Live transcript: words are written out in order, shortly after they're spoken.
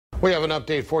We have an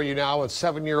update for you now with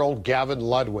 7-year-old Gavin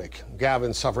Ludwig.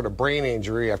 Gavin suffered a brain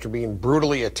injury after being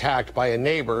brutally attacked by a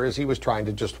neighbor as he was trying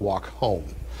to just walk home.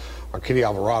 Our Kitty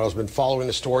Alvarado has been following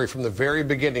the story from the very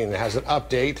beginning and has an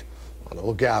update on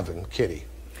little Gavin. Kitty.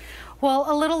 Well,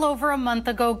 a little over a month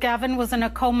ago, Gavin was in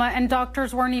a coma and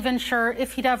doctors weren't even sure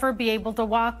if he'd ever be able to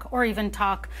walk or even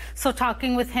talk. So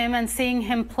talking with him and seeing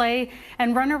him play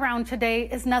and run around today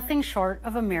is nothing short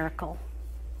of a miracle.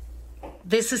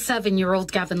 This is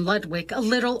 7-year-old Gavin Ludwig a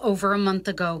little over a month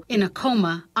ago in a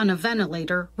coma on a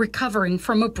ventilator, recovering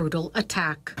from a brutal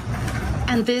attack.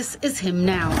 And this is him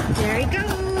now. There he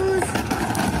goes.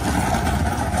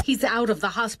 He's out of the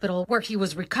hospital where he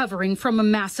was recovering from a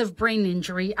massive brain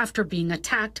injury after being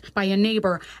attacked by a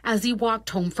neighbor as he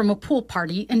walked home from a pool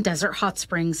party in Desert Hot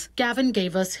Springs. Gavin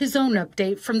gave us his own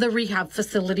update from the rehab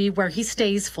facility where he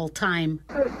stays full time.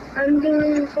 I'm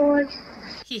doing good.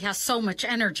 He has so much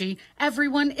energy,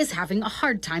 everyone is having a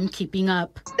hard time keeping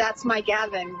up. That's my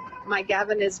Gavin. My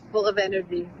Gavin is full of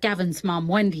energy. Gavin's mom,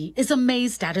 Wendy, is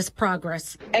amazed at his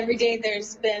progress. Every day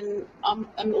there's been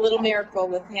a little miracle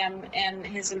with him and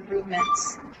his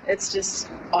improvements. It's just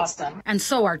awesome. And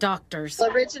so are doctors.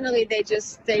 Well, originally, they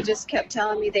just kept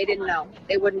telling me they didn't know.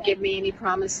 They wouldn't give me any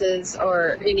promises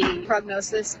or any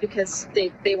prognosis because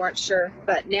they weren't sure.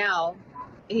 But now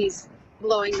he's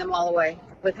blowing them all away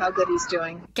with how good he's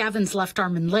doing. Gavin's left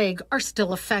arm and leg are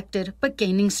still affected, but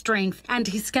gaining strength, and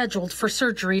he's scheduled for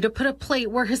surgery to put a plate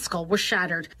where his skull was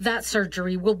shattered. That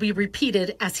surgery will be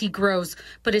repeated as he grows,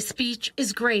 but his speech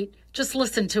is great. Just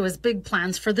listen to his big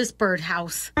plans for this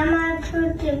birdhouse. I'm gonna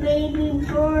put the baby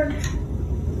bird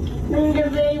and the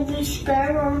baby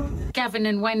sparrow. Gavin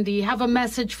and Wendy have a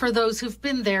message for those who've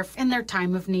been there in their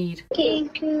time of need.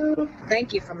 Thank you.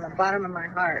 Thank you from the bottom of my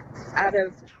heart. Out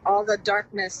of all the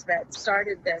darkness that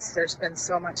started this, there's been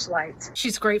so much light.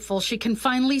 She's grateful she can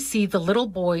finally see the little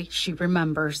boy she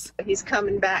remembers. He's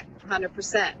coming back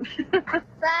 100%.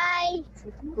 Bye.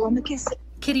 Blow him a kiss.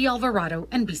 Kitty Alvarado,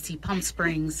 NBC Palm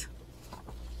Springs.